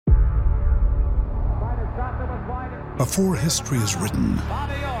Before history is written,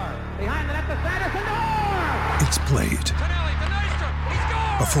 it's played.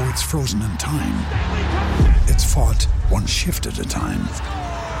 Before it's frozen in time, it's fought one shift at a time.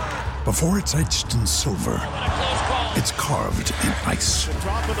 Before it's etched in silver, it's carved in ice.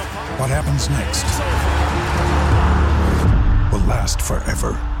 What happens next will last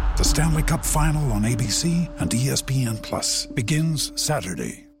forever. The Stanley Cup Final on ABC and ESPN Plus begins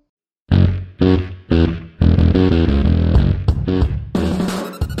Saturday.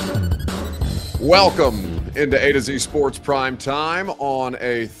 Welcome into A to Z Sports Prime Time on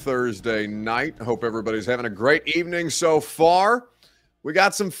a Thursday night. I hope everybody's having a great evening so far. We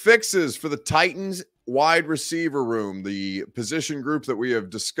got some fixes for the Titans wide receiver room, the position group that we have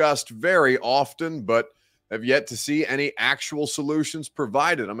discussed very often, but have yet to see any actual solutions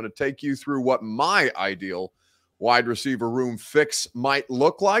provided. I'm going to take you through what my ideal wide receiver room fix might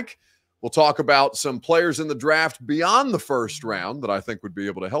look like. We'll talk about some players in the draft beyond the first round that I think would be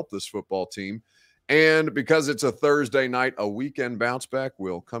able to help this football team. And because it's a Thursday night, a weekend bounce back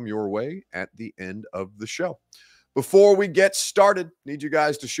will come your way at the end of the show. Before we get started, need you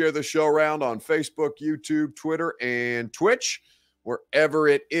guys to share the show around on Facebook, YouTube, Twitter, and Twitch, wherever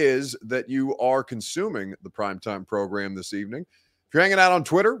it is that you are consuming the Primetime program this evening. If you're hanging out on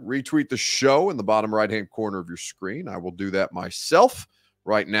Twitter, retweet the show in the bottom right-hand corner of your screen. I will do that myself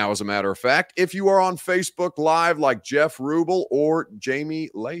right now, as a matter of fact. If you are on Facebook Live like Jeff Rubel or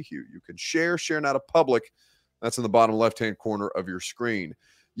Jamie Lahue, you can share not a public. That's in the bottom left-hand corner of your screen.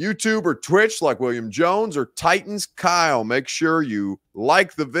 YouTube or Twitch like William Jones or Titans Kyle. Make sure you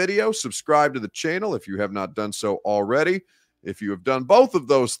like the video, subscribe to the channel if you have not done so already. If you have done both of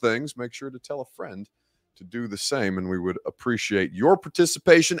those things, make sure to tell a friend to do the same, and we would appreciate your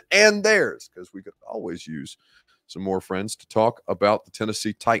participation and theirs, because we could always use some more friends to talk about the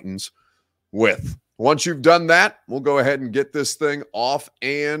Tennessee Titans with. Once you've done that, we'll go ahead and get this thing off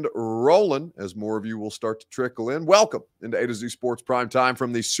and rolling as more of you will start to trickle in. Welcome into A to Z Sports Prime Time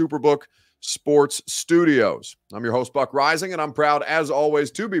from the Superbook Sports Studios. I'm your host, Buck Rising, and I'm proud, as always,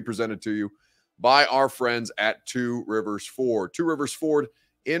 to be presented to you by our friends at Two Rivers Ford. Two Rivers Ford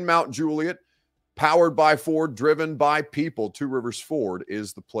in Mount Juliet, powered by Ford, driven by people. Two Rivers Ford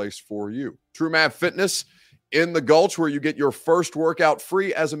is the place for you. TrueMav Fitness in the Gulch, where you get your first workout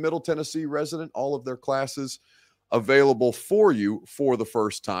free as a Middle Tennessee resident. All of their classes available for you for the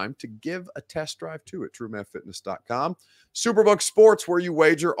first time to give a test drive to at TrueMavFitness.com. Superbook Sports, where you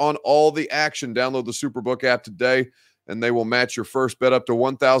wager on all the action. Download the Superbook app today, and they will match your first bet up to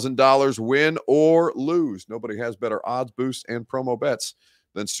 $1,000, win or lose. Nobody has better odds, boosts, and promo bets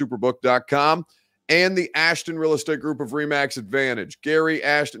than Superbook.com. And the Ashton Real Estate Group of RE/MAX Advantage.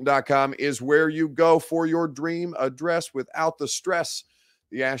 GaryAshton.com is where you go for your dream address without the stress.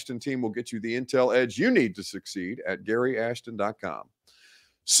 The Ashton team will get you the intel edge you need to succeed at GaryAshton.com.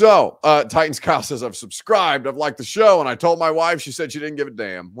 So, Titans Kyle says, I've subscribed. I've liked the show. And I told my wife, she said she didn't give a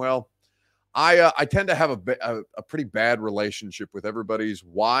damn. Well, I tend to have a pretty bad relationship with everybody's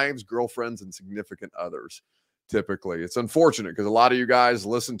wives, girlfriends, and significant others. Typically, it's unfortunate because a lot of you guys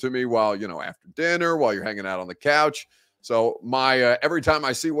listen to me while, after dinner, while you're hanging out on the couch. So every time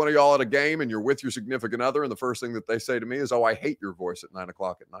I see one of y'all at a game and you're with your significant other, and the first thing that they say to me is, "Oh, I hate your voice at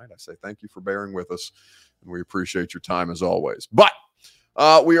 9:00 at night." I say, thank you for bearing with us, and we appreciate your time as always. But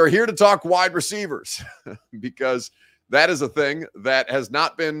we are here to talk wide receivers because that is a thing that has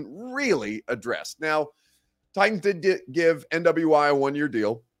not been really addressed. Now, Titans did give NWI a one-year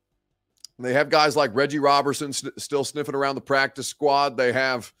deal. They have guys like Reggie Robertson still sniffing around the practice squad. They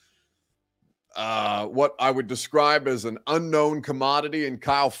have what I would describe as an unknown commodity in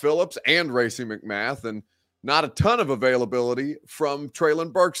Kyle Phillips and Racey McMath, and not a ton of availability from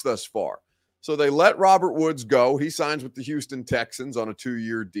Treylon Burks thus far. So they let Robert Woods go. He signs with the Houston Texans on a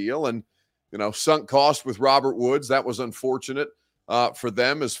 2-year deal, and sunk cost with Robert Woods. That was unfortunate for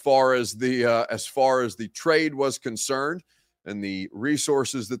them as far as the trade was concerned, and the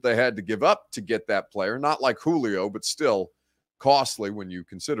resources that they had to give up to get that player. Not like Julio, but still costly when you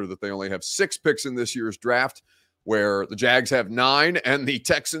consider that they only have 6 picks in this year's draft, where the Jags have 9 and the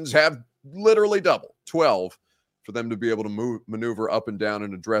Texans have literally double, 12, for them to be able to maneuver up and down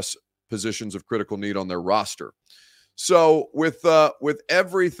and address positions of critical need on their roster. So with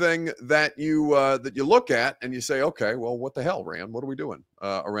everything that you look at and you say, okay, well, what the hell, Rand? What are we doing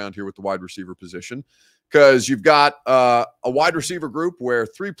around here with the wide receiver position? Because you've got a wide receiver group where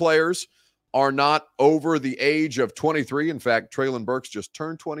 3 players are not over the age of 23. In fact, Treylon Burks just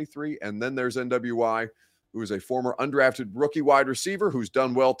turned 23. And then there's NWI, who is a former undrafted rookie wide receiver who's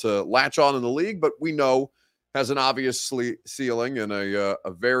done well to latch on in the league, but we know has an obvious ceiling and a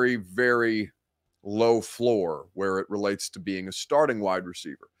very, very low floor where it relates to being a starting wide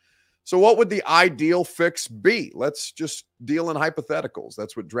receiver. So what would the ideal fix be? Let's just deal in hypotheticals.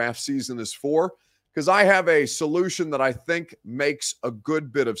 That's what draft season is for, because I have a solution that I think makes a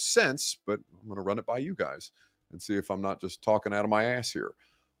good bit of sense, but I'm going to run it by you guys and see if I'm not just talking out of my ass here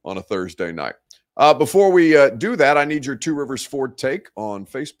on a Thursday night. Before we do that, I need your Two Rivers Ford take on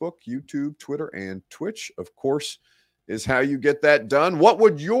Facebook, YouTube, Twitter, and Twitch, of course, is how you get that done. What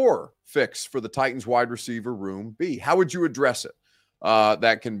would your fix for the Titans wide receiver room be? How would you address it?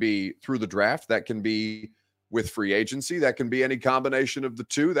 That can be through the draft. That can be with free agency. That can be any combination of the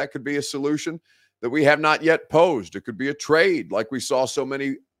two. That could be a solution that we have not yet posed. It could be a trade like we saw so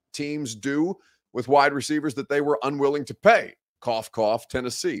many teams do with wide receivers that they were unwilling to pay. Cough, cough,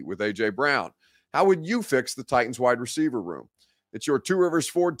 Tennessee with A.J. Brown. How would you fix the Titans wide receiver room? It's your Two Rivers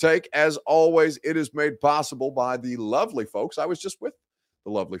Ford take. As always, it is made possible by the lovely folks. I was just with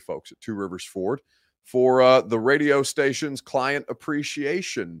the lovely folks at Two Rivers Ford for the radio station's Client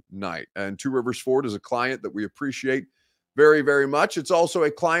Appreciation Night. And Two Rivers Ford is a client that we appreciate very, very much. It's also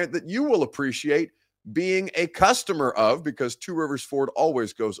a client that you will appreciate being a customer of, because Two Rivers Ford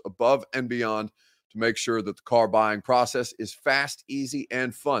always goes above and beyond to make sure that the car buying process is fast, easy,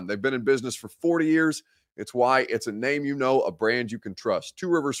 and fun. They've been in business for 40 years. It's why it's a name you know, a brand you can trust. Two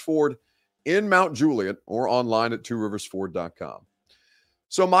Rivers Ford in Mount Juliet or online at tworiversford.com.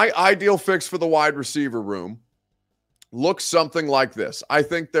 So my ideal fix for the wide receiver room looks something like this. I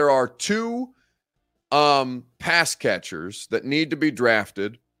think there are two pass catchers that need to be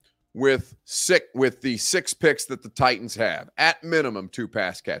drafted with the 6 picks that the Titans have. At minimum, 2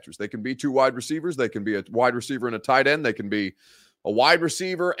 pass catchers. They can be 2 wide receivers. They can be a wide receiver and a tight end. They can be a wide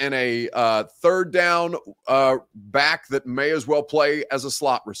receiver and a third down back that may as well play as a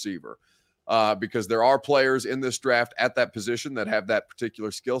slot receiver. Because there are players in this draft at that position that have that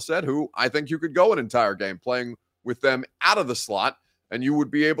particular skill set who I think you could go an entire game playing with them out of the slot and you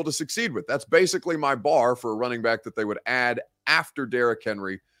would be able to succeed with. That's basically my bar for a running back that they would add after Derrick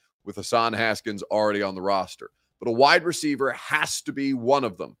Henry with Hassan Haskins already on the roster. But a wide receiver has to be one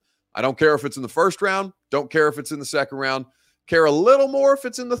of them. I don't care if it's in the first round. Don't care if it's in the second round. Care a little more if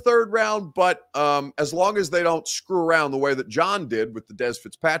it's in the third round. But as long as they don't screw around the way that John did with the Des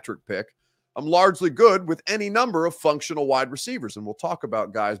Fitzpatrick pick, I'm largely good with any number of functional wide receivers. And we'll talk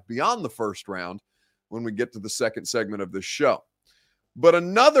about guys beyond the first round when we get to the second segment of this show. But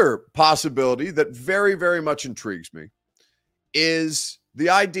another possibility that very, very much intrigues me is the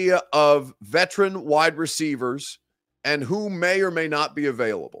idea of veteran wide receivers and who may or may not be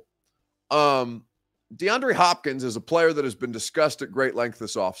available. DeAndre Hopkins is a player that has been discussed at great length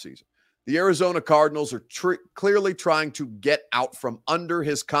this offseason. The Arizona Cardinals are clearly trying to get out from under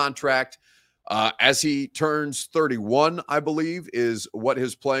his contract as he turns 31, I believe, is what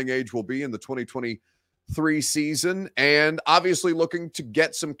his playing age will be in the 2023 season. And obviously looking to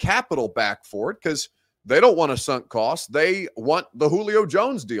get some capital back for it because they don't want a sunk cost. They want the Julio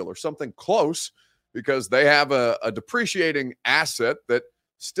Jones deal or something close because they have a depreciating asset that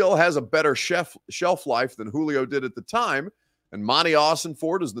still has a better shelf life than Julio did at the time. And Monty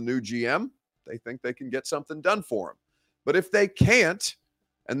Austin-Ford is the new GM. They think they can get something done for him. But if they can't,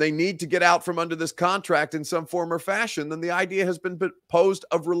 and they need to get out from under this contract in some form or fashion, then the idea has been posed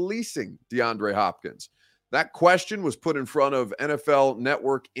of releasing DeAndre Hopkins. That question was put in front of NFL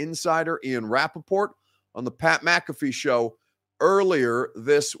Network insider Ian Rappaport on the Pat McAfee show earlier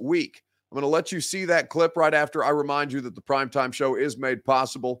this week. I'm going to let you see that clip right after I remind you that the Primetime Show is made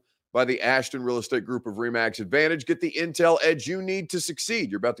possible by the Ashton Real Estate Group of RE/MAX Advantage. Get the intel edge you need to succeed.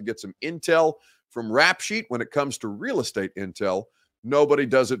 You're about to get some intel from Rap Sheet when it comes to real estate intel. Nobody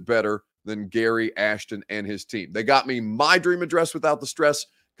does it better than Gary Ashton and his team. They got me my dream address without the stress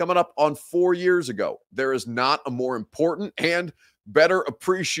coming up on 4 years ago. There is not a more important and better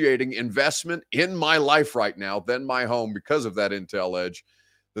appreciating investment in my life right now than my home because of that intel edge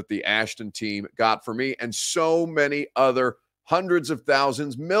that the Ashton team got for me and so many other hundreds of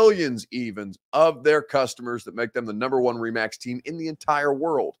thousands, millions even of their customers that make them the number one RE/MAX team in the entire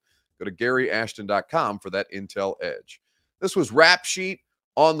world. Go to GaryAshton.com for that intel edge. This was Rap Sheet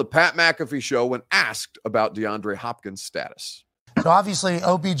on the Pat McAfee show when asked about DeAndre Hopkins' status. So obviously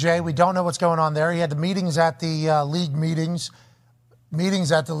OBJ, we don't know what's going on there. He had the meetings at the league meetings.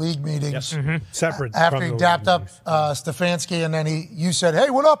 At the league meetings. Yep. Mm-hmm. Separate. After he dapped up Stefanski, and then you said, hey,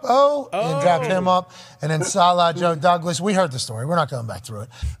 what up, O? And dapped him up. And then Salah, Joe Douglas. We heard the story. We're not going back through it.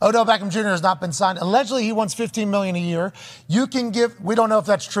 Odell Beckham Jr. has not been signed. Allegedly, he wants $15 million a year. You can give, we don't know if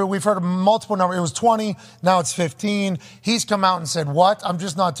that's true. We've heard of multiple numbers. It was 20, now it's 15. He's come out and said, what? I'm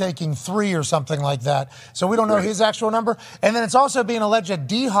just not taking 3 or something like that. So we don't know his actual number. And then it's also being alleged that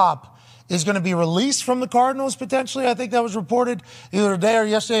D-Hop is going to be released from the Cardinals potentially. I think that was reported either today or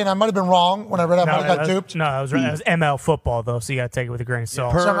yesterday, and I might have been wrong when I read. I might have got duped. No, it was ML football though, so you got to take it with a grain of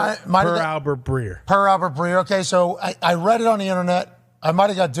salt. Per Albert Breer. Per Albert Breer. Okay, so I read it on the internet. I might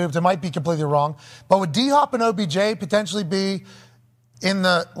have got duped. It might be completely wrong. But would D-Hop and OBJ potentially be in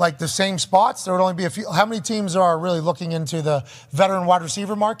the same spots? There would only be a few. How many teams are really looking into the veteran wide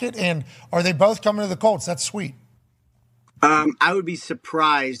receiver market? And are they both coming to the Colts? That's sweet. I would be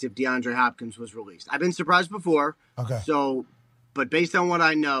surprised if DeAndre Hopkins was released. I've been surprised before. Okay. But based on what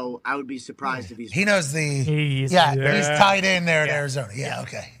I know, I would be surprised if he's. He knows he's tied in there at Arizona. Yeah,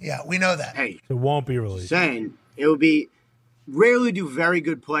 okay. Yeah, we know that. Hey, it won't be released. Saying it would be rarely do very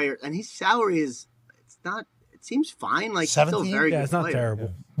good players, and his salary is it seems fine. Like 17? Still very good it's not player.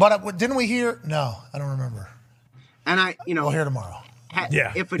 terrible. But didn't we hear? No, I don't remember. And we'll hear tomorrow.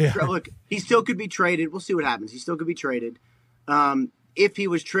 Look, he still could be traded. We'll see what happens. He still could be traded. If he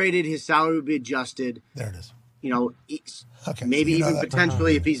was traded, his salary would be adjusted. There it is. Maybe even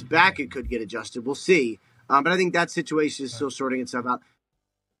potentially if he's back, it could get adjusted. We'll see. But I think that situation is still sorting itself out.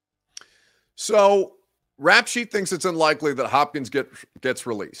 So Rap Sheet thinks it's unlikely that Hopkins gets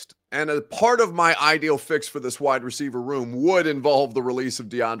released. And a part of my ideal fix for this wide receiver room would involve the release of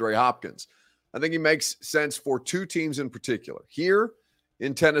DeAndre Hopkins. I think he makes sense for two teams in particular. Here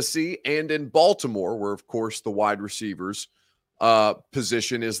in Tennessee and in Baltimore, where, of course, the wide receivers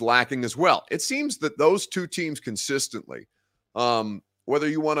position is lacking as well. It seems that those two teams consistently, whether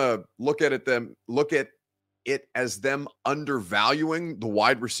you want to look at it as them undervaluing the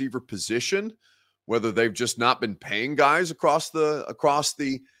wide receiver position, whether they've just not been paying guys across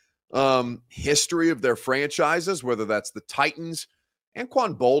the history of their franchises, whether that's the Titans.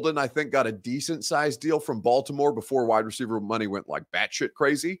 Anquan Bolden, I think, got a decent-sized deal from Baltimore before wide receiver money went like batshit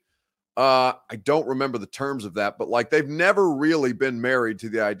crazy. I don't remember the terms of that, but they've never really been married to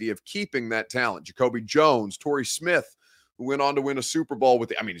the idea of keeping that talent. Jacoby Jones, Torrey Smith, who went on to win a Super Bowl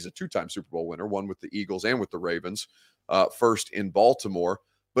he's a two-time Super Bowl winner, one with the Eagles and with the Ravens, first in Baltimore.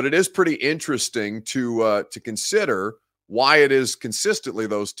 But it is pretty interesting to consider why it is consistently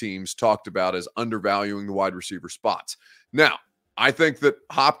those teams talked about as undervaluing the wide receiver spots. Now, I think that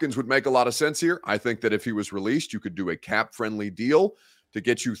Hopkins would make a lot of sense here. I think that if he was released, you could do a cap-friendly deal to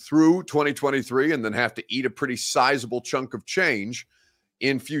get you through 2023 and then have to eat a pretty sizable chunk of change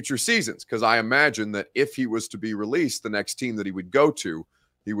in future seasons. Because I imagine that if he was to be released, the next team that he would go to,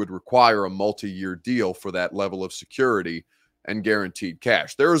 he would require a multi-year deal for that level of security and guaranteed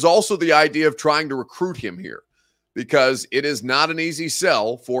cash. There is also the idea of trying to recruit him here, because it is not an easy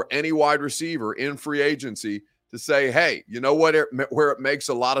sell for any wide receiver in free agency to say, hey, you know what, where it makes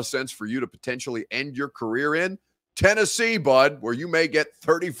a lot of sense for you to potentially end your career in? Tennessee, bud, where you may get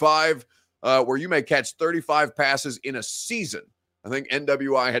 35, where you may catch 35 passes in a season. I think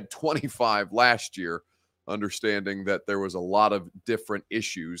NWI had 25 last year, understanding that there was a lot of different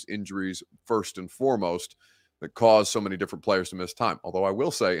issues, injuries first and foremost, that caused so many different players to miss time. Although I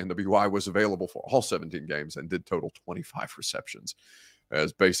will say NWI was available for all 17 games and did total 25 receptions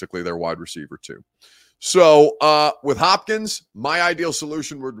as basically their wide receiver too. So with Hopkins, my ideal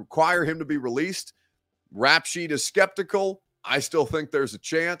solution would require him to be released. Rap Sheet is skeptical. I still think there's a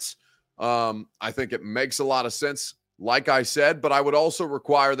chance. I think it makes a lot of sense, like I said, but I would also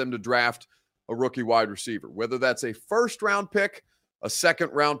require them to draft a rookie wide receiver, whether that's a first-round pick, a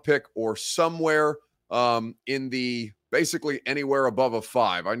second-round pick, or somewhere in the basically anywhere above a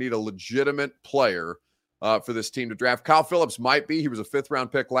 5. I need a legitimate player for this team to draft. Kyle Phillips might be. He was a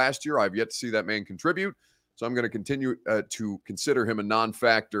 5th-round pick last year. I've yet to see that man contribute, so I'm going to continue to consider him a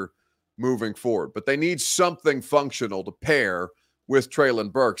non-factor moving forward. But they need something functional to pair with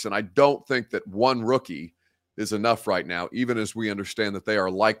Treylon Burks, and I don't think that one rookie is enough right now, even as we understand that they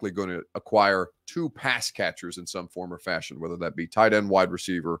are likely going to acquire 2 pass catchers in some form or fashion, whether that be tight end, wide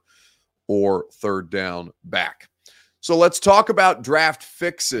receiver, or third down back. So let's talk about draft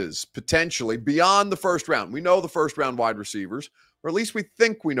fixes potentially beyond the first round. We know the first round wide receivers, or at least we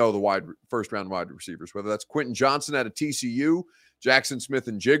think we know the first round wide receivers, whether that's Quentin Johnson out of TCU, Jackson Smith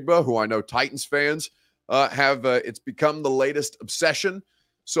and Jigba, who I know Titans fans have. It's become the latest obsession.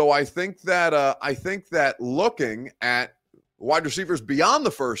 So I think that looking at wide receivers beyond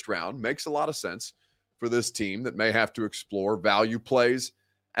the first round makes a lot of sense for this team that may have to explore value plays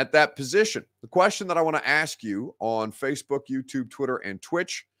at that position. The question that I want to ask you on Facebook, YouTube, Twitter, and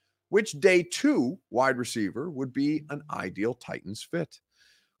Twitch, which day 2 wide receiver would be an ideal Titans fit?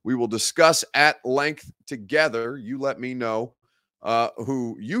 We will discuss at length together. You let me know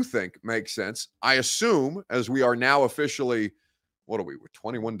who you think makes sense. I assume, as we are now officially, we're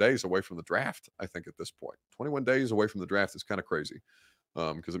 21 days away from the draft, I think at this point. 21 days away from the draft is kind of crazy.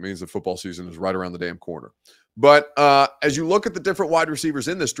 because it means that football season is right around the damn corner. But as you look at the different wide receivers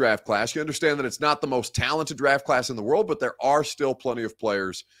in this draft class, you understand that it's not the most talented draft class in the world, but there are still plenty of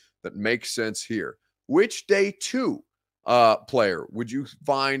players that make sense here. Which day two player would you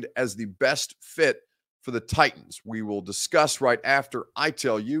find as the best fit for the Titans? We will discuss right after I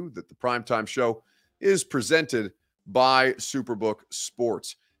tell you that the Primetime Show is presented by Superbook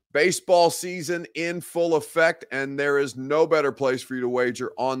Sports. Baseball season in full effect, and there is no better place for you to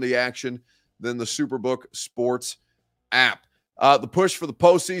wager on the action than the Superbook Sports app. The push for the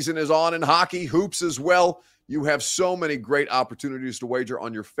postseason is on in hockey, hoops as well. You have so many great opportunities to wager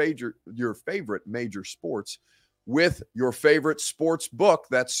on your favorite major sports with your favorite sports book.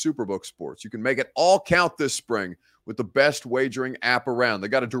 That's Superbook Sports. You can make it all count this spring with the best wagering app around. They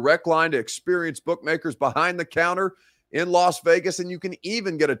got a direct line to experienced bookmakers behind the counter in Las Vegas, and you can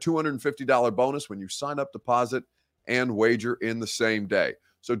even get a $250 bonus when you sign up, deposit, and wager in the same day.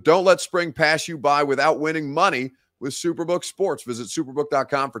 So don't let spring pass you by without winning money with Superbook Sports. Visit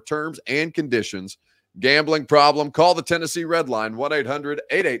superbook.com for terms and conditions. Gambling problem? Call the Tennessee Red Line,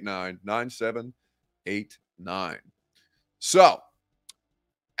 1-800-889-9789. So,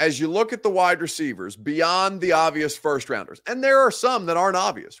 as you look at the wide receivers, beyond the obvious first-rounders, and there are some that aren't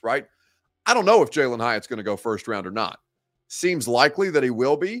obvious, right? I don't know if Jalen Hyatt's going to go first round or not. Seems likely that he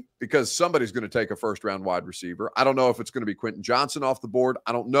will be because somebody's going to take a first-round wide receiver. I don't know if it's going to be Quentin Johnson off the board.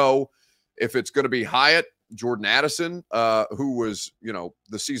 I don't know if it's going to be Hyatt, Jordan Addison, who was,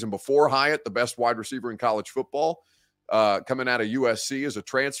 the season before Hyatt, the best wide receiver in college football, coming out of USC as a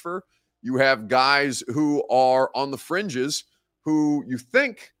transfer. You have guys who are on the fringes who you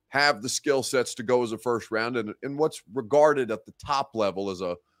think have the skill sets to go as a first round and what's regarded at the top level as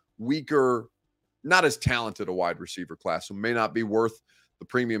a weaker, not as talented a wide receiver class, who may not be worth the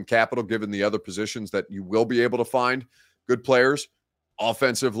premium capital given the other positions that you will be able to find good players.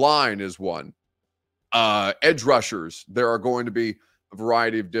 Offensive line is one. Edge rushers, there are going to be a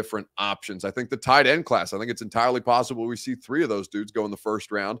variety of different options. I think the tight end class, I think it's entirely possible we see 3 of those dudes go in the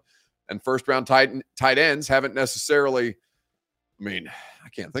first round. And first-round tight ends haven't necessarily, I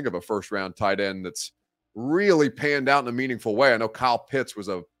can't think of a first-round tight end that's really panned out in a meaningful way. I know Kyle Pitts was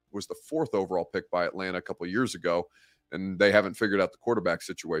the 4th overall pick by Atlanta a couple of years ago, and they haven't figured out the quarterback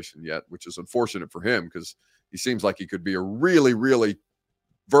situation yet, which is unfortunate for him because he seems like he could be a really, really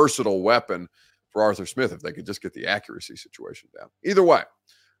versatile weapon for Arthur Smith if they could just get the accuracy situation down. Either way,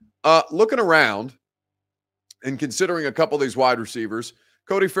 looking around and considering a couple of these wide receivers,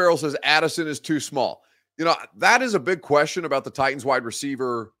 Cody Farrell says Addison is too small. That is a big question about the Titans wide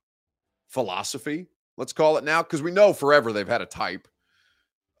receiver philosophy, let's call it now, because we know forever they've had a type.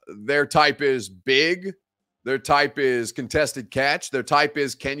 Their type is big. Their type is contested catch. Their type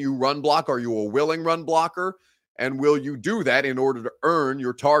is, can you run block? Are you a willing run blocker? And will you do that in order to earn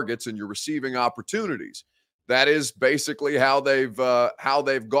your targets and your receiving opportunities? That is basically how they've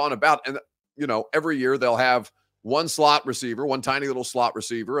gone about. And, every year they'll have one slot receiver, one tiny little slot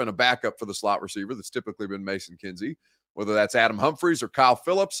receiver, and a backup for the slot receiver that's typically been Mason Kinsey, whether that's Adam Humphries or Kyle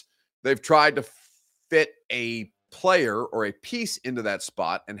Phillips. They've tried to fit a player or a piece into that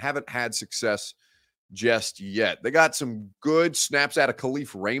spot and haven't had success just yet. They got some good snaps out of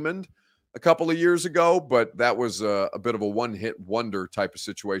Khalif Raymond a couple of years ago, but that was a bit of a one-hit wonder type of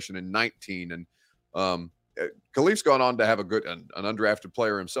situation in 19. And Khalif's gone on to have an undrafted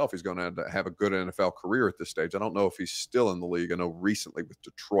player himself. He's going to have a good NFL career at this stage. I don't know if he's still in the league. I know recently with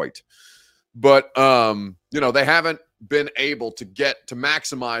Detroit. But, they haven't been able to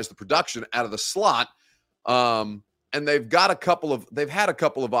maximize the production out of the slot. And they've had a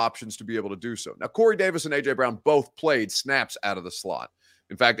couple of options to be able to do so. Now, Corey Davis and A.J. Brown both played snaps out of the slot.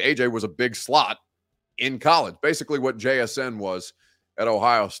 In fact, A.J. was a big slot in college, basically what JSN was at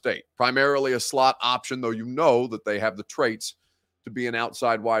Ohio State. Primarily a slot option, though that they have the traits to be an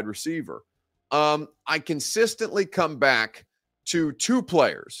outside wide receiver. I consistently come back to 2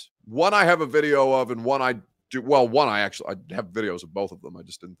 players. One I have a video of, and one I do. Well, I have videos of both of them. I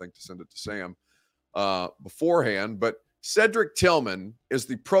just didn't think to send it to Sam beforehand. But Cedric Tillman is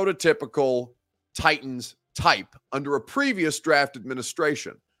the prototypical Titans type under a previous draft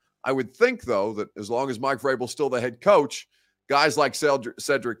administration. I would think, though, that as long as Mike Vrabel's still the head coach, guys like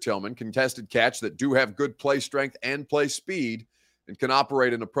Cedric Tillman, contested catch that do have good play strength and play speed and can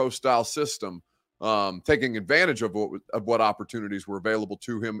operate in a pro-style system, taking advantage of what opportunities were available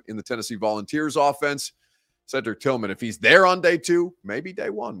to him in the Tennessee Volunteers offense. Cedric Tillman, if he's there on day 2, maybe day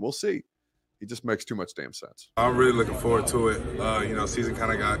 1, we'll see. He just makes too much damn sense. I'm really looking forward to it. Season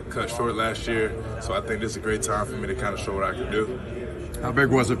kind of got cut short last year, so I think this is a great time for me to kind of show what I can do. How big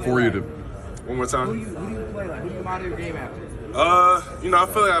was it for you to? One more time. Who do you play like? Who do you model your game after? I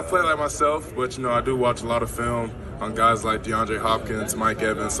feel like I play like myself, but, I do watch a lot of film on guys like DeAndre Hopkins, Mike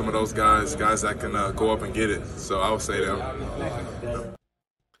Evans, some of those guys that can go up and get it. So I would say them.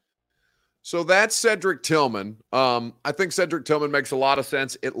 So that's Cedric Tillman. I think Cedric Tillman makes a lot of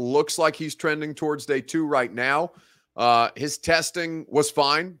sense. It looks like he's trending towards day 2 right now. His testing was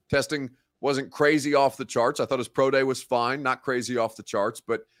fine. Testing wasn't crazy off the charts. I thought his pro day was fine, not crazy off the charts,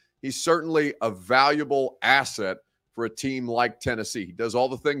 but he's certainly a valuable asset for a team like Tennessee. He does all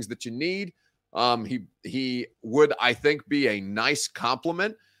the things that you need. He would, I think, be a nice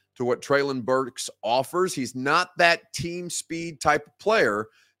complement to what Treylon Burks offers. He's not that team speed type of player,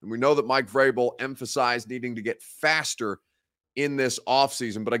 and we know that Mike Vrabel emphasized needing to get faster in this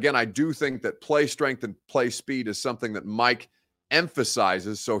offseason. But again, I do think that play strength and play speed is something that Mike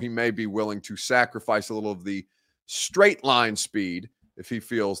emphasizes, so he may be willing to sacrifice a little of the straight line speed if he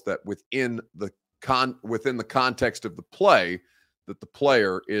feels that within the context of the play that the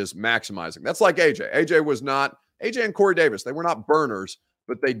player is maximizing. That's like AJ. AJ and Corey Davis, they were not burners,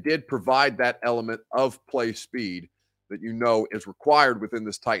 but they did provide that element of play speed that is required within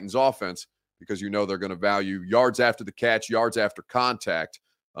this Titans offense, because they're going to value yards after the catch, yards after contact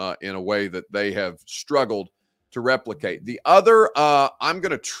in a way that they have struggled to replicate. The other, I'm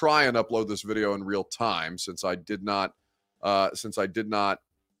going to try and upload this video in real time since I did not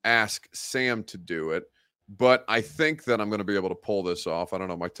ask Sam to do it, but I think that I'm going to be able to pull this off. I don't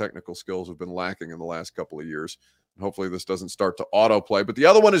know. My technical skills have been lacking in the last couple of years. Hopefully this doesn't start to autoplay. But the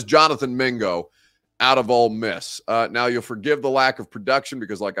other one is Jonathan Mingo out of Ole Miss. Now you'll forgive the lack of production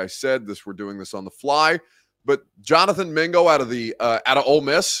because, like I said, we're doing this on the fly. But Jonathan Mingo out of Ole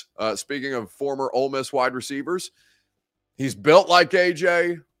Miss, speaking of former Ole Miss wide receivers, he's built like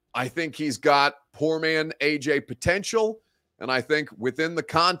AJ. I think he's got poor man AJ potential. And I think within the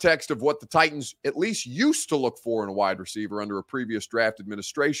context of what the Titans at least used to look for in a wide receiver under a previous draft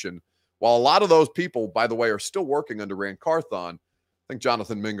administration, while a lot of those people, by the way, are still working under Rand Carthon, I think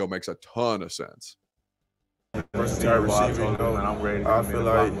Jonathan Mingo makes a ton of sense. Versatile receiver, I feel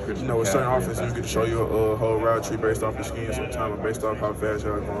like, with certain offenses, you get to show you a whole route tree based off the scheme sometimes, and based off how fast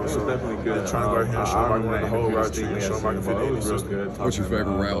y'all going. So, trying to go out here and show them I can run the whole route tree and show them I can fit any system. What's your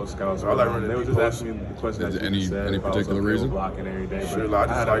favorite route? I like running the deep post. Any particular reason? Sure, I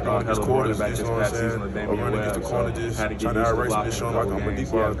just like going against quarters, you know what I'm saying? Or running against the corner, just trying to outrace them, just showing them I'm a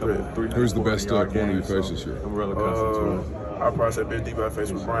deep ball threat. Who's the best corner you face this year? I'd probably say best deep ball face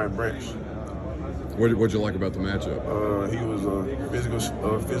with Brian Branch. What'd you like about the matchup? He was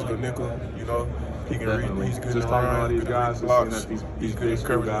a physical nickel, He can read. He's good in the line, good in blocks. He's good in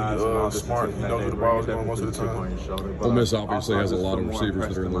coverage. Smart. He knows where the ball's going most of the time. Ole Miss obviously has a lot of receivers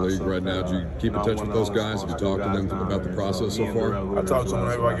that are in the league right now. Do you keep in touch with those guys? Have you talked to them about the process so far? I talk to them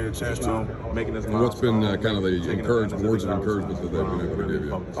whenever I get a chance to. And what's been kind of the words of encouragement that they've been able to give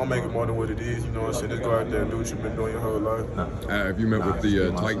you? I'll make it more than what it is. You know what I'm saying? Just go out there and do what you've been doing your whole life. Have you met with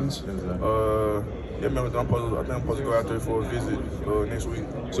the Titans? Yeah, I think I'm supposed to go out there for a visit next week.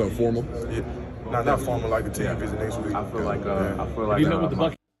 So formal? Yeah. Not formal, like a team visit next week. I feel like you met with the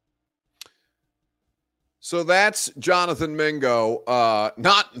Bucs. So that's Jonathan Mingo.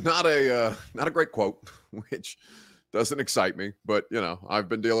 Not a great quote, which doesn't excite me. But I've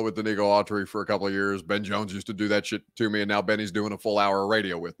been dealing with Danigo Autry for a couple of years. Ben Jones used to do that shit to me, and now Benny's doing a full hour of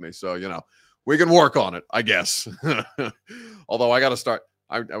radio with me. So we can work on it, I guess. Although I got to start.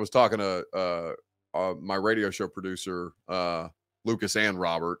 I was talking to my radio show producer, Lucas and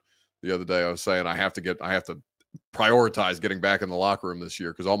Robert, the other day. I was saying I have to prioritize getting back in the locker room this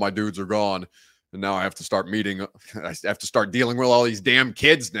year because all my dudes are gone, and now I have to start dealing with all these damn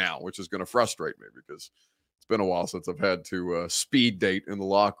kids now, which is going to frustrate me because it's been a while since I've had to speed date in the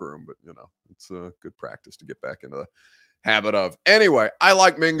locker room. But it's a good practice to get back into the habit of. Anyway, I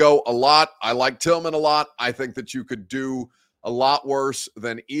like Mingo a lot. I like Tillman a lot. I think that you could do a lot worse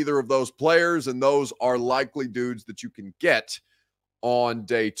than either of those players, and those are likely dudes that you can get on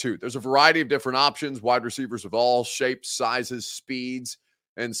day 2. There's a variety of different options, wide receivers of all shapes, sizes, speeds,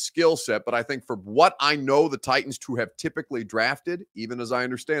 and skill set. But I think for what I know the Titans to have typically drafted, even as I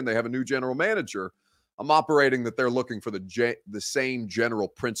understand they have a new general manager, I'm operating that they're looking for the same general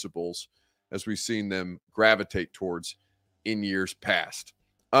principles as we've seen them gravitate towards in years past.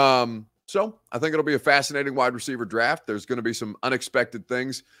 So I think it'll be a fascinating wide receiver draft. There's going to be some unexpected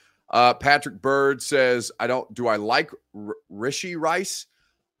things. Patrick Bird says, do I like Rishi Rice?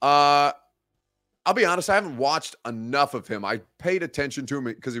 I'll be honest, I haven't watched enough of him. I paid attention to him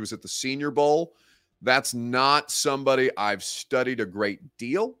because he was at the Senior Bowl. That's not somebody I've studied a great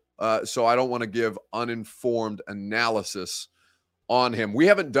deal. So I don't want to give uninformed analysis on him. We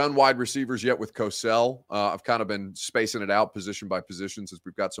haven't done wide receivers yet with Cosell. I've kind of been spacing it out position by position since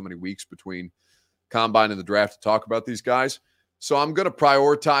we've got so many weeks between combine and the draft to talk about these guys. So I'm going to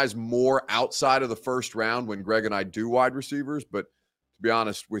prioritize more outside of the first round when Greg and I do wide receivers. But to be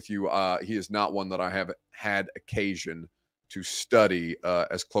honest with you, he is not one that I have had occasion to study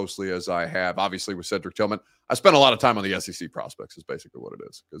as closely as I have. Obviously, with Cedric Tillman, I spent a lot of time on the SEC prospects. Is basically what it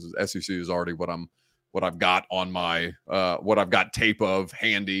is, because SEC is already what I've got on my what I've got tape of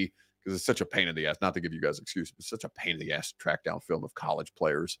handy, because it's such a pain in the ass. Not to give you guys an excuse, but it's such a pain in the ass to track down film of college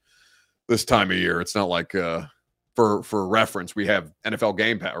players this time of year. It's not like for reference, we have NFL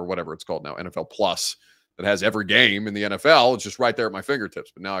Game Pass or whatever it's called now, NFL Plus, that has every game in the NFL. It's just right there at my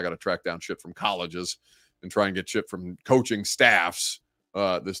fingertips. But now I got to track down shit from colleges and try and get shit from coaching staffs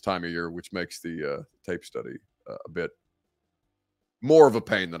this time of year, which makes the tape study a bit more of a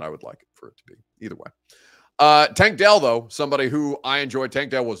pain than I would like it for it to be. Either way. Tank Dell, though, somebody who I enjoyed.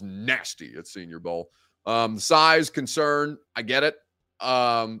 Tank Dell was nasty at Senior Bowl. Size concern, I get it.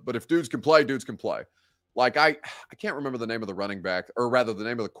 But if dudes can play, dudes can play. Like, I can't remember the name of the running back, or rather the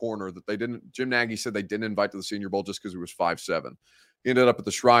name of the corner that they didn't. Jim Nagy said they didn't invite to the Senior Bowl just because he was 5'7". He ended up at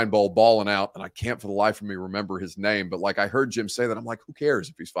the Shrine Bowl balling out, and I can't for the life of me remember his name. But like, I heard Jim say that. I'm like, who cares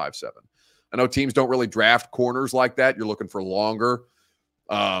if he's 5'7"? I know teams don't really draft corners like that. You're looking for longer,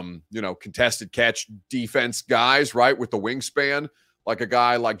 contested catch defense guys, right, with the wingspan, like a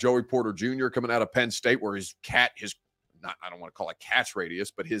guy like Joey Porter Jr. coming out of Penn State, where I don't want to call it catch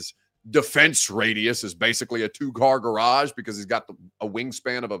radius, but his defense radius is basically a 2-car garage because he's got a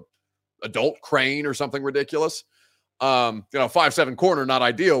wingspan of a adult crane or something ridiculous. 5'7" corner, not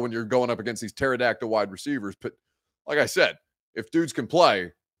ideal when you're going up against these pterodactyl wide receivers. But like I said, if dudes can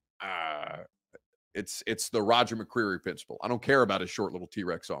play, it's the Roger McCreary principle. I don't care about his short little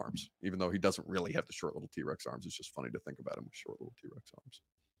T-Rex arms, even though he doesn't really have the short little T-Rex arms. It's just funny to think about him with short little T-Rex arms.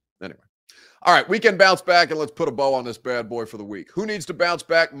 Anyway. All right, we can bounce back, and let's put a bow on this bad boy for the week. Who needs to bounce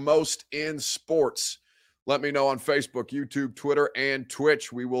back most in sports? Let me know on Facebook, YouTube, Twitter, and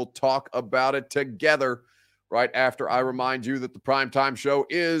Twitch. We will talk about it together right after I remind you that the Primetime Show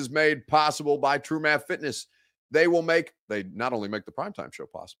is made possible by True Math Fitness. They not only make the Primetime Show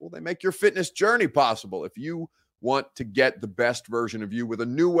possible, they make your fitness journey possible. If you want to get the best version of you with a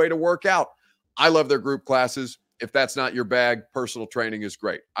new way to work out, I love their group classes. If that's not your bag, personal training is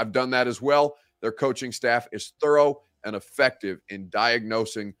great. I've done that as well. Their coaching staff is thorough and effective in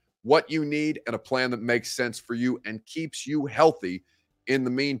diagnosing what you need and a plan that makes sense for you and keeps you healthy in the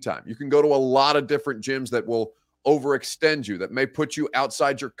meantime. You can go to a lot of different gyms that will overextend you, that may put you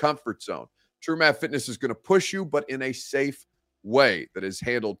outside your comfort zone. True Math Fitness is going to push you, but in a safe way that is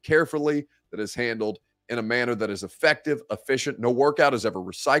handled carefully, that is handled in a manner that is effective, efficient. No workout is ever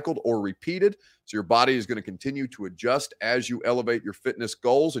recycled or repeated. So your body is going to continue to adjust as you elevate your fitness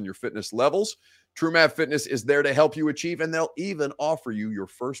goals and your fitness levels. True Math Fitness is there to help you achieve, and they'll even offer you your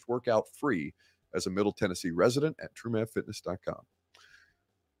first workout free as a Middle Tennessee resident at TrueMathFitness.com.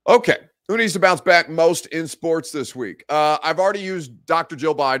 Okay, who needs to bounce back most in sports this week? I've already used Dr.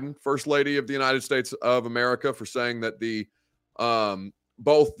 Jill Biden, First Lady of the United States of America, for saying that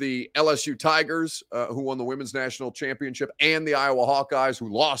both the LSU Tigers, who won the Women's National Championship, and the Iowa Hawkeyes,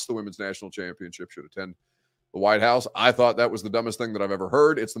 who lost the Women's National Championship, should attend the White House. I thought that was the dumbest thing that I've ever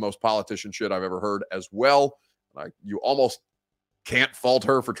heard. It's the most politician shit I've ever heard as well. You almost can't fault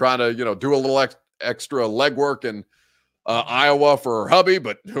her for trying to, do a little extra legwork in Iowa for her hubby,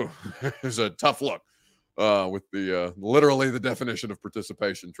 but it was a tough look with the literally the definition of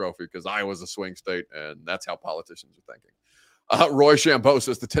participation trophy, because Iowa's a swing state, and that's how politicians are thinking. Roy Chambeau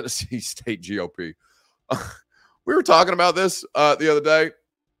says the Tennessee State GOP. We were talking about this the other day,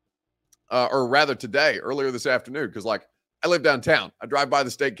 or rather today, earlier this afternoon, because I live downtown. I drive by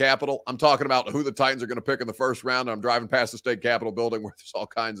the state capitol. I'm talking about who the Titans are going to pick in the first round. I'm driving past the state capitol building where there's all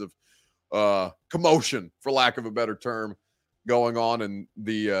kinds of commotion, for lack of a better term, going on in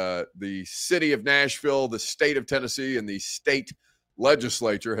the city of Nashville, the state of Tennessee, and the state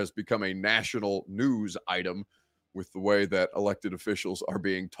legislature has become a national news item with the way that elected officials are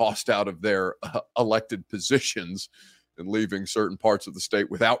being tossed out of their elected positions and leaving certain parts of the state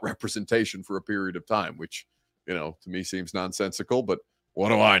without representation for a period of time, which, to me seems nonsensical, but what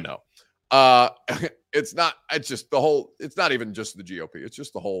do I know? It's not even just the GOP. It's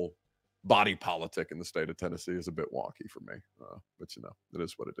just the whole body politic in the state of Tennessee is a bit wonky for me. But it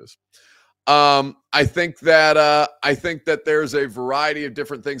is what it is. I think that there's a variety of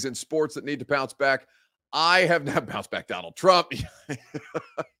different thing in sports that need to bounce back. I have not bounced back Donald Trump.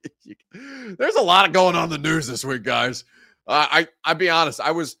 There's a lot going on in the news this week, guys. I'll be honest.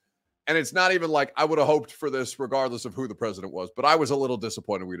 I was And it's not even like I would have hoped for this regardless of who the president was, but I was a little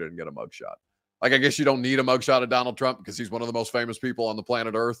disappointed we didn't get a mugshot. Like, I guess you don't need a mugshot of Donald Trump because he's one of the most famous people on the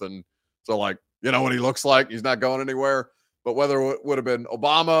planet Earth. And so, like, you know what he looks like? He's not going anywhere. But whether it would have been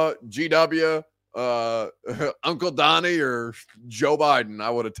Obama, GW, Uncle Donnie, or Joe Biden, I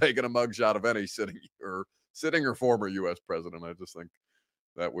would have taken a mugshot of any sitting or former U.S. president. I just think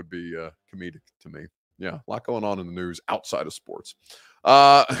that would be comedic to me. Yeah, a lot going on in the news outside of sports.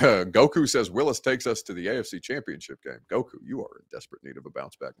 Goku says Willis takes us to the AFC Championship game. Goku, you are in desperate need of a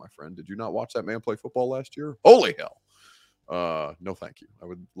bounce back, my friend. Did you not watch that man play football last year? Holy hell. No, thank you. I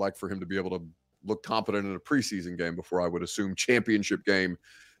would like for him to be able to look competent in a preseason game before I would assume championship game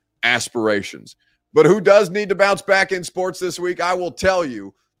aspirations. But who does need to bounce back in sports this week? I will tell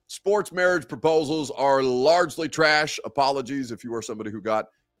you, sports marriage proposals are largely trash. Apologies if you are somebody who got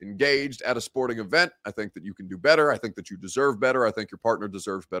engaged at a sporting event. I think that you can do better. I think that you deserve better. I think your partner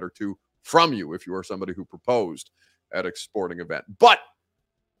deserves better too from you if you are somebody who proposed at a sporting event. But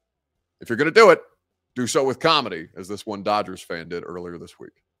if you're going to do it, do so with comedy, as this one Dodgers fan did earlier this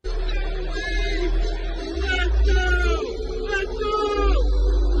week.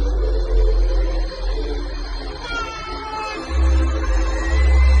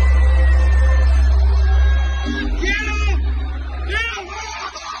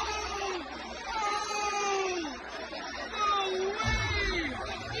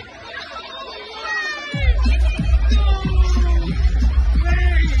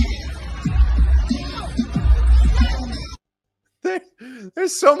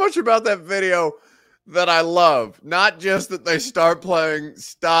 There's so much about that video that I love. Not just that they start playing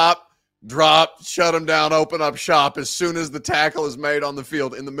stop, drop, shut him down, open up shop as soon as the tackle is made on the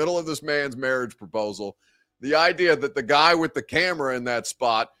field in the middle of this man's marriage proposal. The idea that the guy with the camera in that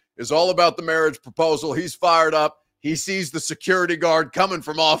spot is all about the marriage proposal. He's fired up. He sees the security guard coming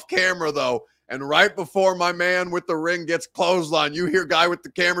from off camera, though. And right before my man with the ring gets clothesline, you hear guy with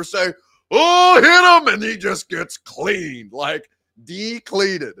the camera say, "Oh, hit him!" And he just gets cleaned, like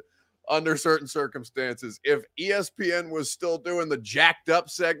decleated under certain circumstances. If ESPN was still doing the jacked up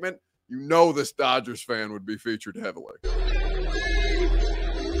segment, you know this Dodgers fan would be featured heavily.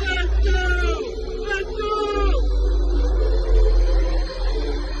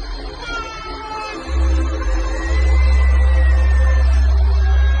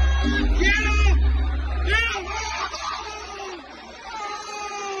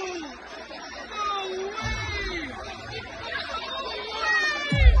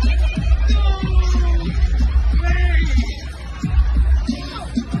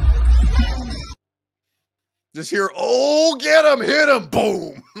 Just hear, "Oh, get him, hit him,"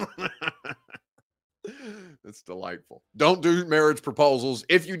 boom. It's delightful. Don't do marriage proposals.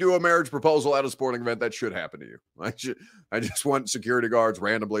 If you do a marriage proposal at a sporting event, that should happen to you. I just want security guards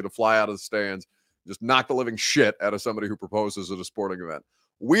randomly to fly out of the stands, just knock the living shit out of somebody who proposes at a sporting event.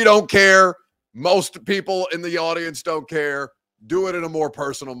 We don't care. Most people in the audience don't care. Do it in a more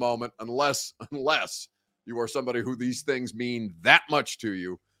personal moment, unless you are somebody who these things mean that much to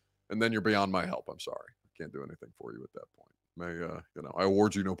you, and then you're beyond my help. I'm sorry. Can't do anything for you at that point. May I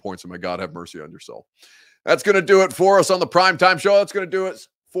award you no points, and may God have mercy on your soul. That's going to do it for us on the Primetime Show. That's going to do it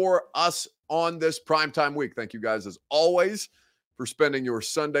for us on this Primetime week. Thank you guys, as always, for spending your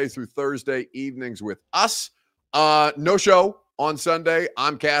Sunday through Thursday evenings with us. No show on Sunday.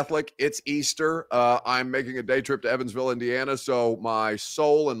 I'm Catholic. It's Easter. I'm making a day trip to Evansville, Indiana, so my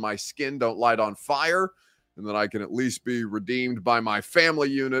soul and my skin don't light on fire, and that I can at least be redeemed by my family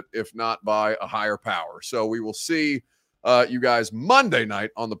unit, if not by a higher power. So we will see you guys Monday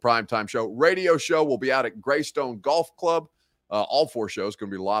night on the Primetime Show. Radio show will be out at Greystone Golf Club. All 4 shows. Going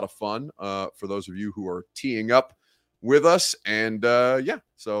to be a lot of fun for those of you who are teeing up with us. And,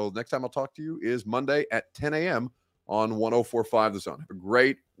 so next time I'll talk to you is Monday at 10 a.m. on 104.5 The Zone. Have a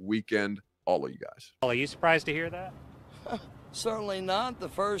great weekend, all of you guys. Are you surprised to hear that? Certainly not. The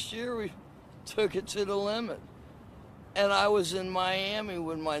first year we took it to the limit. And I was in Miami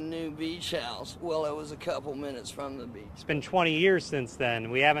with my new beach house. Well, it was a couple minutes from the beach. It's been 20 years since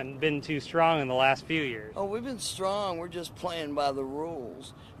then. We haven't been too strong in the last few years. Oh, we've been strong. We're just playing by the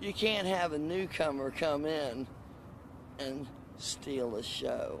rules. You can't have a newcomer come in and steal the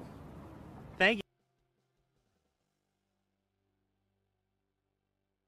show.